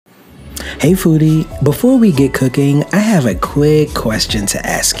Hey foodie, before we get cooking, I have a quick question to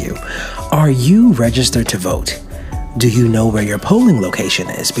ask you. Are you registered to vote? Do you know where your polling location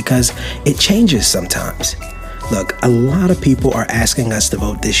is? Because it changes sometimes. Look, a lot of people are asking us to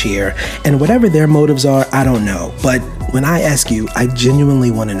vote this year, and whatever their motives are, I don't know. But when I ask you, I genuinely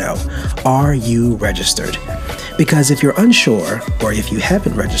want to know, are you registered? Because if you're unsure, or if you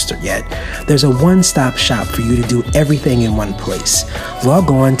haven't registered yet, there's a one-stop shop for you to do everything in one place.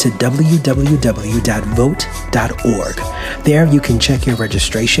 Log on to www.vote.org. There you can check your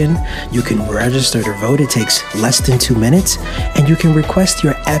registration, you can register to vote, it takes less than 2 minutes, and you can request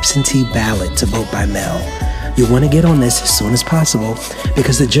your absentee ballot to vote by mail. You want to get on this as soon as possible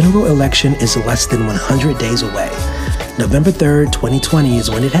because the general election is less than 100 days away. November 3rd, 2020 is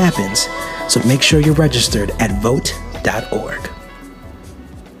when it happens, so make sure you're registered at vote.org.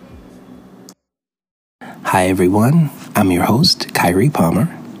 Hi everyone, I'm your host, Kyrie Palmer,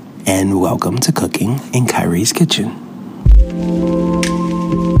 and welcome to Cooking in Kyrie's Kitchen.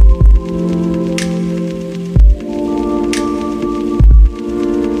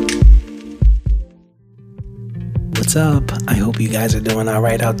 What's up? I hope you guys are doing all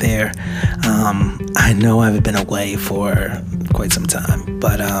right out there. I know I've been away for quite some time,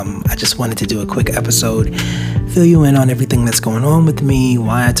 but I just wanted to do a quick episode, fill you in on everything that's going on with me,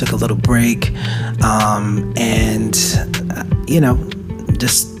 why I took a little break, and,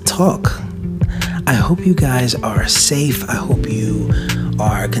 just talk. I hope you guys are safe. I hope you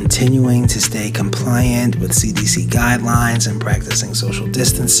are continuing to stay compliant with CDC guidelines and practicing social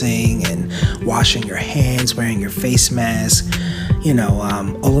distancing and washing your hands, wearing your face mask.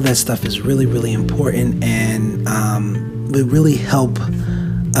 All of that stuff is really, really important, and it really help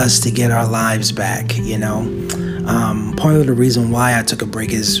us to get our lives back, Part of the reason why I took a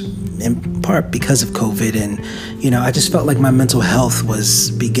break is in part because of COVID, and, I just felt like my mental health was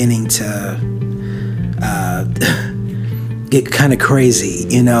beginning to get kind of crazy,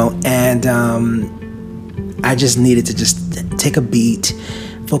 and I just needed to just take a beat,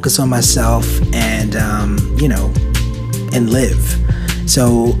 focus on myself, and, and live.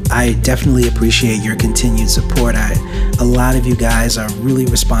 So I definitely appreciate your continued support. A lot of you guys are really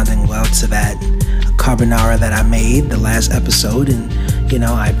responding well to that carbonara that I made the last episode, and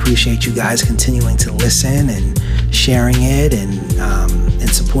I appreciate you guys continuing to listen and sharing it and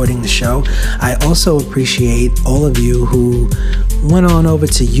supporting the show. I also appreciate all of you who went on over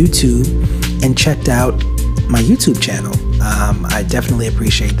to YouTube and checked out my YouTube channel. I definitely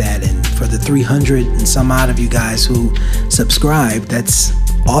appreciate that, and for the 300 and some odd of you guys who subscribed, that's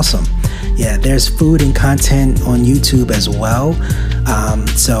awesome. Yeah, there's food and content on YouTube as well.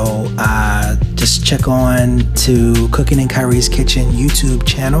 So just check on to Cooking in Kyrie's Kitchen YouTube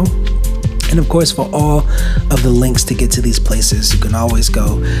channel. And of course, for all of the links to get to these places, you can always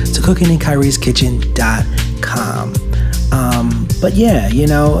go to cookinginkyrie'skitchen.com. But yeah,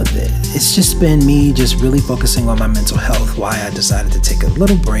 it's just been me just really focusing on my mental health, why I decided to take a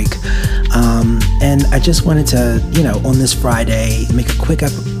little break. And I just wanted to, on this Friday, make a quick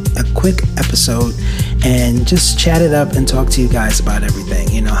episode and just chat it up and talk to you guys about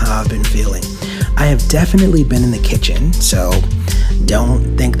everything, how I've been feeling. I have definitely been in the kitchen, so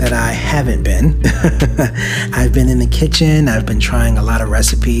don't think that I haven't been. I've been in the kitchen. I've been trying a lot of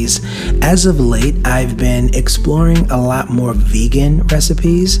recipes. As of late, I've been exploring a lot more vegan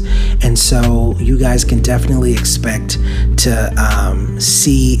recipes, and so you guys can definitely expect to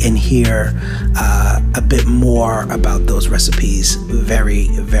see and hear a bit more about those recipes very,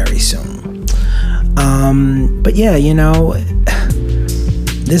 very soon. But yeah,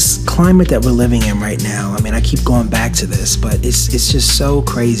 this climate that we're living in right now, I keep going back to this, but it's just so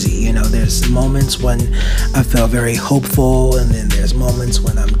crazy. There's moments when I feel very hopeful, and then there's moments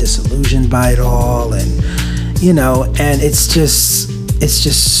when I'm disillusioned by it all, and and it's just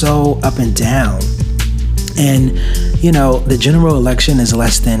so up and down. And the general election is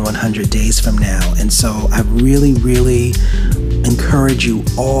less than 100 days from now, and so I really, really encourage you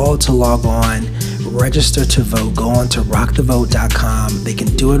all to log on, register to vote. Go on to rockthevote.com. They can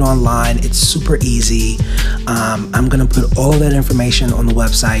do it online. It's super easy. I'm going to put all of that information on the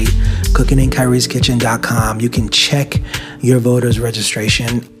website, cookinginkyrie'skitchen.com. You can check your voter's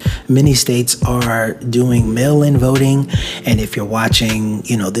registration. Many states are doing mail-in voting, and if you're watching,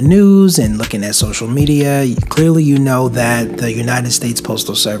 the news and looking at social media, clearly you know that the United States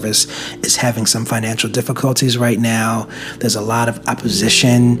Postal Service is having some financial difficulties right now. There's a lot of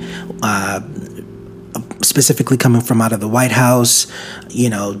opposition, specifically coming from out of the White House,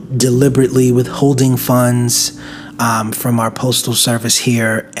 deliberately withholding funds from our postal service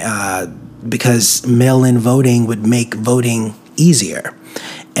here because mail-in voting would make voting easier.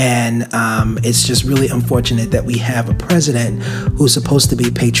 And it's just really unfortunate that we have a president who's supposed to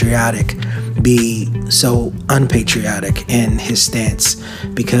be patriotic be so unpatriotic in his stance,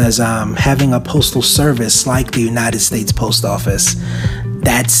 because having a postal service like the United States Post Office,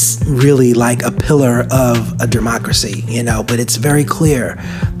 that's really like a pillar of a democracy, but it's very clear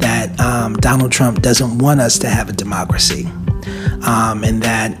that Donald Trump doesn't want us to have a democracy, and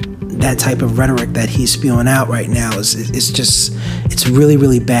that type of rhetoric that he's spewing out right now it's really,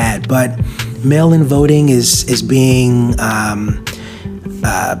 really bad. But mail-in voting is being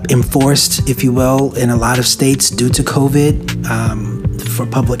enforced, if you will, in a lot of states due to COVID, for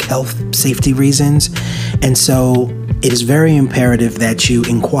public health safety reasons. And so it is very imperative that you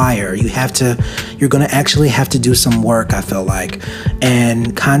inquire. You're going to actually have to do some work, I feel like,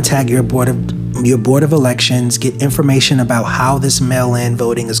 and contact your board of elections, get information about how this mail-in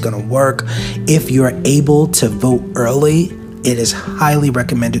voting is going to work. If you're able to vote early, it is highly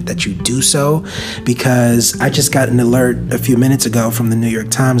recommended that you do so, because I just got an alert a few minutes ago from the New York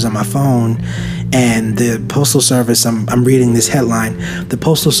Times on my phone, and the Postal Service, I'm reading this headline, the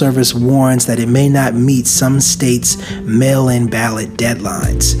Postal Service warns that it may not meet some states' mail-in ballot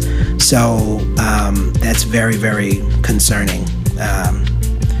deadlines. So that's very, very concerning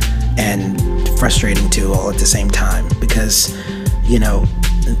and frustrating too, all at the same time, because,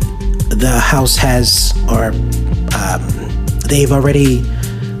 the House has, or they've already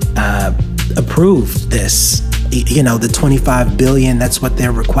approved this, the $25 billion, that's what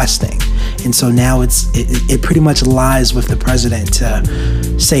they're requesting. And so now it pretty much lies with the president to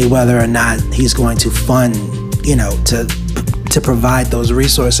say whether or not he's going to fund, to provide those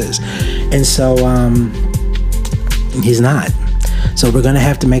resources. And so he's not. So we're going to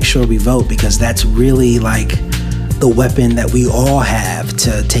have to make sure we vote, because that's really like the weapon that we all have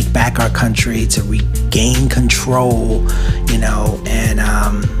to take back our country, to regain control,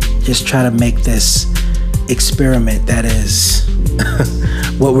 and just try to make this experiment that is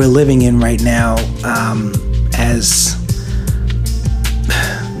what we're living in right now as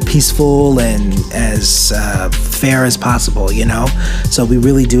peaceful and as fair as possible, So we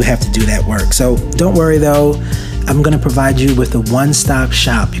really do have to do that work. So don't worry though, I'm going to provide you with a one-stop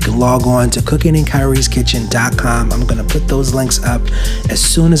shop. You can log on to cookingandkyrie'skitchen.com. I'm going to put those links up as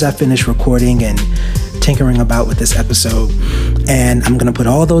soon as I finish recording and tinkering about with this episode. And I'm going to put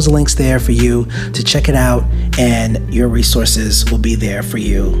all those links there for you to check it out, and your resources will be there for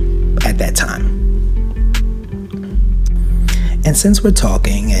you at that time. And since we're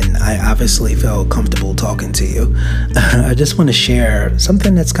talking, and I obviously feel comfortable talking to you, I just want to share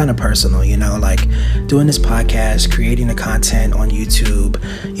something that's kind of personal, like doing this podcast, creating the content on YouTube.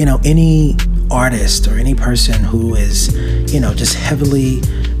 Any artist or any person who is, just heavily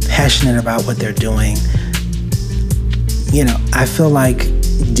passionate about what they're doing, I feel like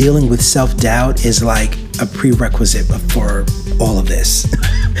dealing with self-doubt is like a prerequisite for all of this.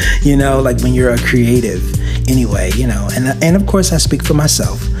 Like when you're a creative anyway, and of course I speak for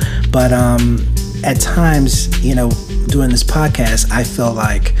myself, but at times, doing this podcast, I feel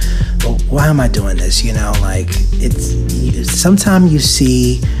like, well, why am I doing this? Like sometimes you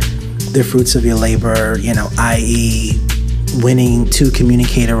see the fruits of your labor, i.e. winning 2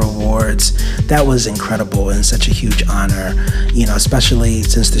 communicator awards. That was incredible and such a huge honor, especially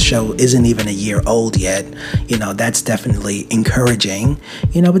since the show isn't even a year old yet. That's definitely encouraging,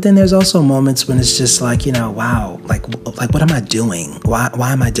 but then there's also moments when it's just like, wow, like what am I doing? Why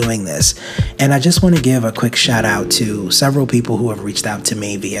am I doing this? And I just want to give a quick shout out to several people who have reached out to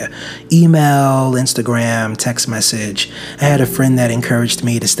me via email, Instagram, text message. I had a friend that encouraged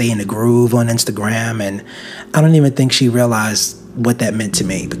me to stay in the groove on Instagram, and I don't even think she realized what that meant to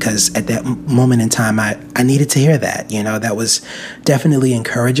me, because at that moment in time, I needed to hear that. That was definitely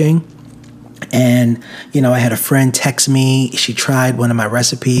encouraging. And, I had a friend text me. She tried one of my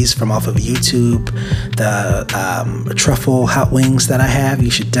recipes from off of YouTube, the truffle hot wings that I have.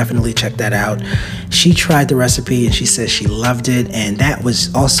 You should definitely check that out. She tried the recipe and she said she loved it. And that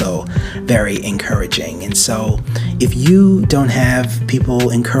was also very encouraging. And so if you don't have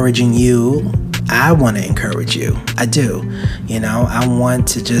people encouraging you, I want to encourage you. I do. I want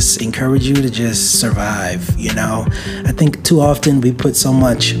to just encourage you to just survive. I think too often we put so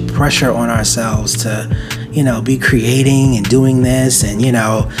much pressure on ourselves to, be creating and doing this. And,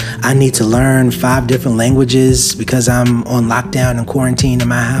 I need to learn 5 different languages because I'm on lockdown and quarantine in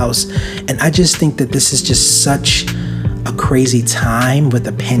my house. And I just think that this is just such a crazy time with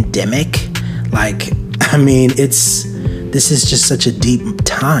a pandemic. This is just such a deep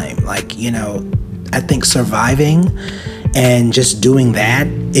time. I think surviving and just doing that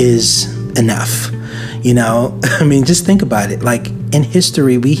is enough. Just think about it. in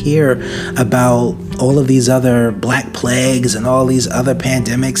history, we hear about all of these other black plagues and all these other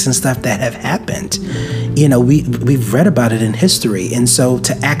pandemics and stuff that have happened. You know, we've read about it in history. And so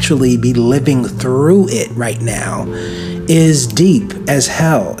to actually be living through it right now is deep as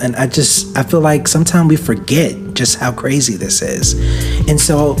hell. And I feel like sometimes we forget just how crazy this is. And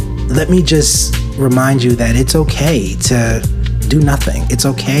so let me just remind you that it's okay to do nothing. It's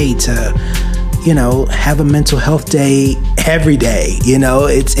okay to, you know, have a mental health day every day. You know,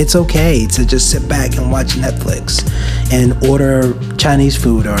 it's okay to just sit back and watch Netflix and order Chinese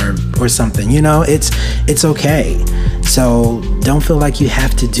food or something. You know, it's okay. So don't feel like you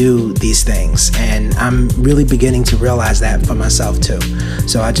have to do these things. And I'm really beginning to realize that for myself too.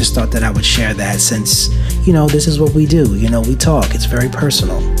 So I just thought that I would share that, since, you know, this is what we do. You know, we talk. It's very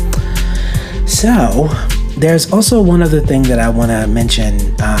personal. So there's also one other thing that I want to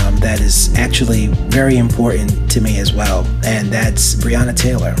mention that is actually very important to me as well, and that's Breonna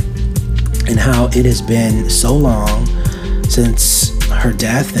Taylor, and how it has been so long since her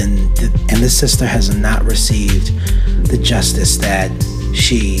death, and this sister has not received the justice that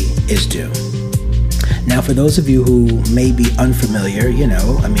she is due. Now, for those of you who may be unfamiliar, you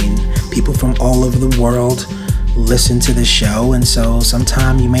know, I mean, people from all over the world listen to the show, and so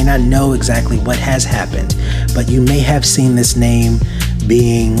sometimes you may not know exactly what has happened, but you may have seen this name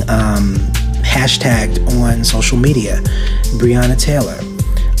being hashtagged on social media. Breonna Taylor.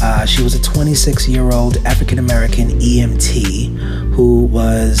 She was a 26-year-old African-American EMT who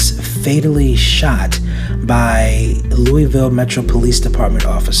was fatally shot by Louisville Metro Police Department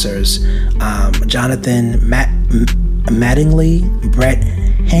officers Jonathan Mattingly, Brett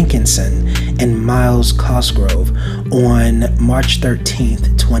Hankinson, and Miles Cosgrove on March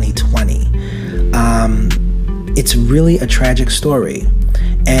 13th, 2020. It's really a tragic story,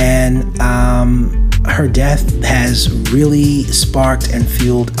 and her death has really sparked and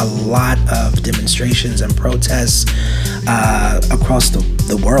fueled a lot of demonstrations and protests across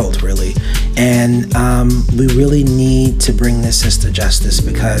the world, really. And we really need to bring this sister justice,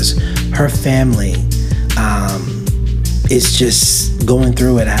 because her family is just going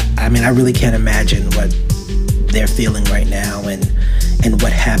through it. I mean, I really can't imagine what they're feeling right now and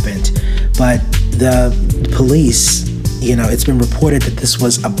what happened. But the police, you know, it's been reported that this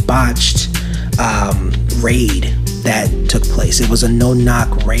was a botched raid that took place. It was a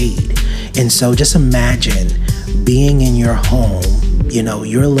no-knock raid. And so just imagine being in your home, you know,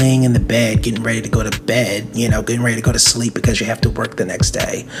 you're laying in the bed, getting ready to go to bed, you know, getting ready to go to sleep because you have to work the next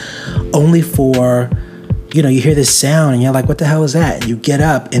day, only for, you know, you hear this sound and you're like, what the hell is that? And you get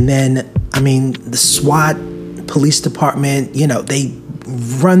up, and then, I mean, the SWAT police department, you know, they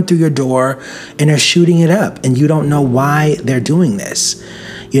run through your door and they're shooting it up, and you don't know why they're doing this,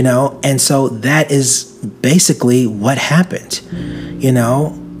 you know? And so that is basically what happened, you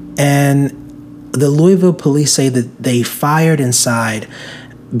know? And the Louisville police say that they fired inside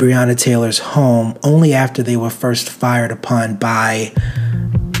Breonna Taylor's home only after they were first fired upon by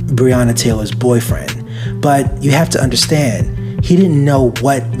Breonna Taylor's boyfriend. But you have to understand, he didn't know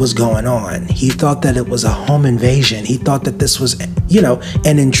what was going on. He thought that it was a home invasion. He thought that this was, you know,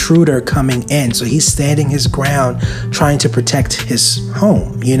 an intruder coming in. So he's standing his ground, trying to protect his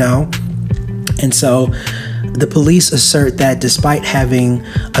home, you know? And so the police assert that despite having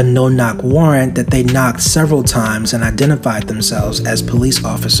a no-knock warrant, that they knocked several times and identified themselves as police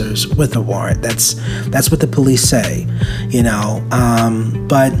officers with a warrant. That's what the police say, you know?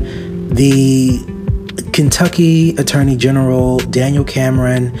 But the Kentucky Attorney General Daniel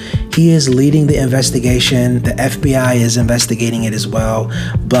Cameron, he is leading the investigation. The FBI is investigating it as well,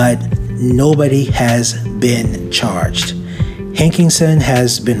 but nobody has been charged. Hankinson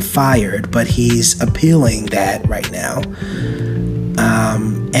has been fired, but he's appealing that right now.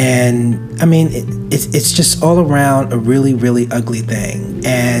 And I mean, it's just all around a really, really ugly thing.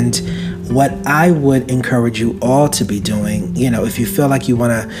 And what I would encourage you all to be doing, you know, if you feel like you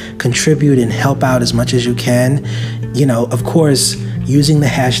want to contribute and help out as much as you can, you know, of course, using the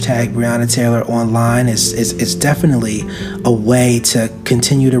hashtag Breonna Taylor online is definitely a way to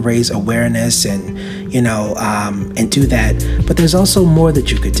continue to raise awareness and, you know, and do that. But there's also more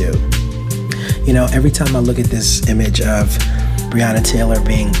that you could do. You know, every time I look at this image of Breonna Taylor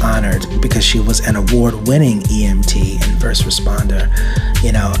being honored because she was an award-winning EMT and first responder,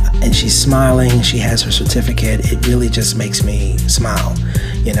 you know, and she's smiling, she has her certificate, it really just makes me smile,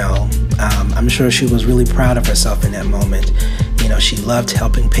 you know. I'm sure she was really proud of herself in that moment. You know, she loved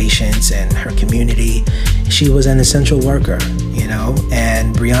helping patients and her community. She was an essential worker, you know,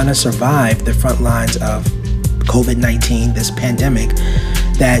 and Breonna survived the front lines of COVID-19, this pandemic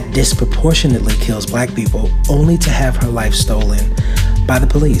that disproportionately kills Black people, only to have her life stolen by the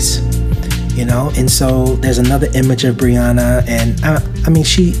police. You know, and so there's another image of Brianna, and I mean,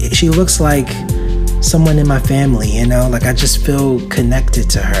 she looks like someone in my family, you know, like I just feel connected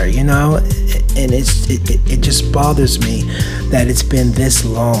to her, you know, and it just bothers me that it's been this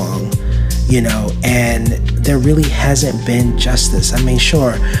long, you know, and there really hasn't been justice. I mean,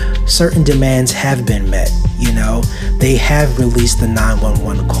 sure, certain demands have been met, you know, they have released the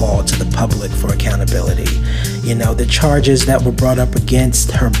 911 call to the public for accountability. You know, the charges that were brought up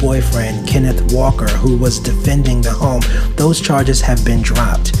against her boyfriend, Kenneth Walker, who was defending the home, those charges have been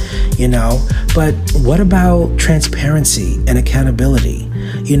dropped, you know. But what about transparency and accountability?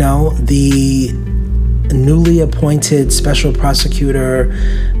 You know, the newly appointed special prosecutor,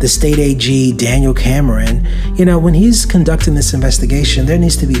 the state AG, Daniel Cameron, you know, when he's conducting this investigation, there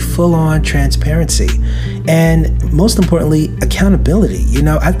needs to be full-on transparency and, most importantly, accountability. You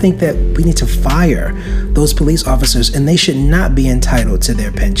know, I think that we need to fire those police officers, and they should not be entitled to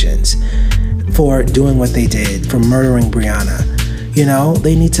their pensions for doing what they did, for murdering Brianna. You know,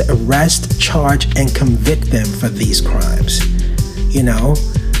 they need to arrest, charge, and convict them for these crimes, you know,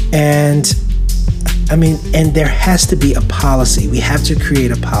 and I mean, and there has to be a policy. We have to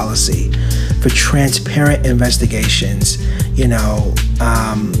create a policy for transparent investigations, you know,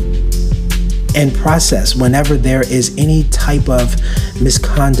 and process whenever there is any type of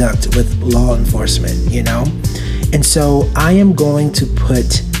misconduct with law enforcement, you know. And so I am going to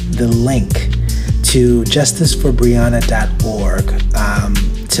put the link to justiceforbrianna.org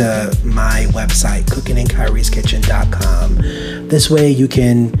to my website, cookingandkyrieskitchen.com. This way you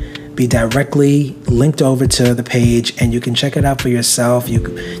can be directly linked over to the page and you can check it out for yourself. You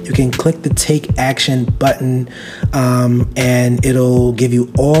can click the take action button and it'll give you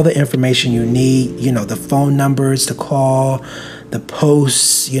all the information you need, you know, the phone numbers to call, the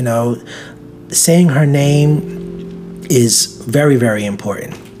posts, you know. Saying her name is very, very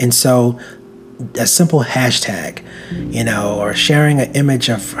important. And so a simple hashtag, you know, or sharing an image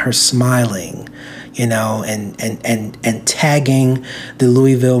of her smiling, you know, and tagging the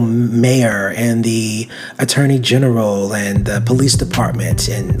Louisville mayor and the attorney general and the police department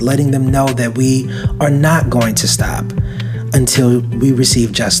and letting them know that we are not going to stop until we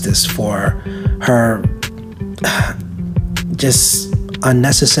receive justice for her just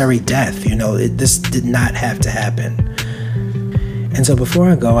unnecessary death. You know, this did not have to happen. And so before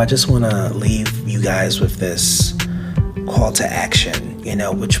I go, I just want to leave you guys with this call to action, you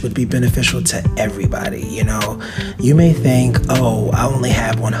know, which would be beneficial to everybody. You know, you may think, oh, I only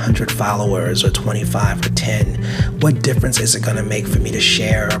have 100 followers or 25 or 10. What difference is it going to make for me to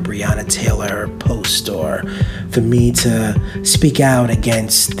share a Breonna Taylor post or for me to speak out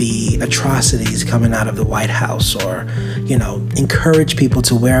against the atrocities coming out of the White House or, you know, encourage people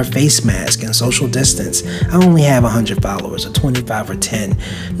to wear a face mask and social distance? I only have 100 followers or 25 or 10.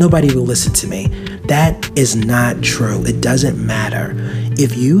 Nobody will listen to me. That is not true. It doesn't matter.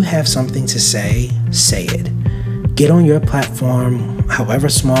 If you have something to say, say it. Get on your platform, however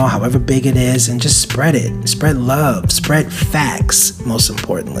small, however big it is, and just spread it. Spread love, spread facts, most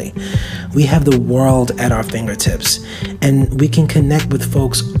importantly. We have the world at our fingertips, and we can connect with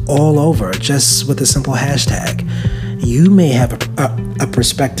folks all over just with a simple hashtag. You may have a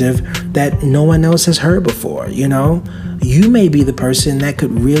perspective that no one else has heard before, you know? You may be the person that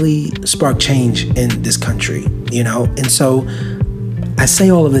could really spark change in this country, you know? And so I say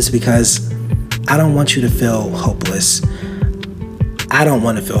all of this because I don't want you to feel hopeless. I don't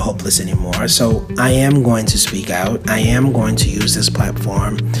want to feel hopeless anymore. So I am going to speak out. I am going to use this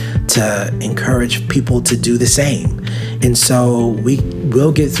platform to encourage people to do the same. And so we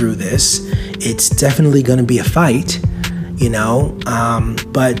will get through this. It's definitely going to be a fight, you know,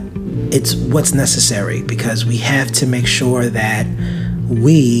 but it's what's necessary because we have to make sure that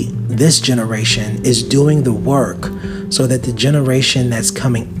we, this generation, is doing the work so that the generation that's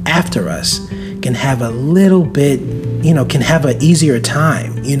coming after us can have a little bit, you know, can have an easier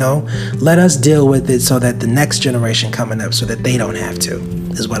time, you know. Let us deal with it so that the next generation coming up, so that they don't have to,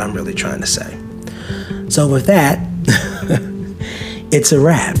 is what I'm really trying to say. So with that, it's a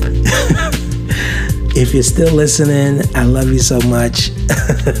wrap. If you're still listening, I love you so much.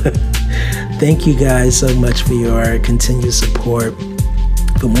 Thank you guys so much for your continued support.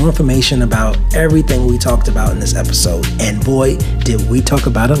 For more information about everything we talked about in this episode, and boy, did we talk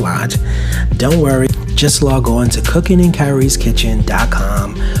about a lot, don't worry, just log on to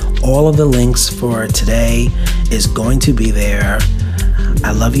cookingandkyrieskitchen.com. All of the links for today is going to be there.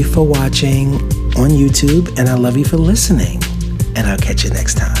 I love you for watching on YouTube, and I love you for listening, and I'll catch you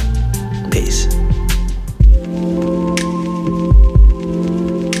next time. Peace.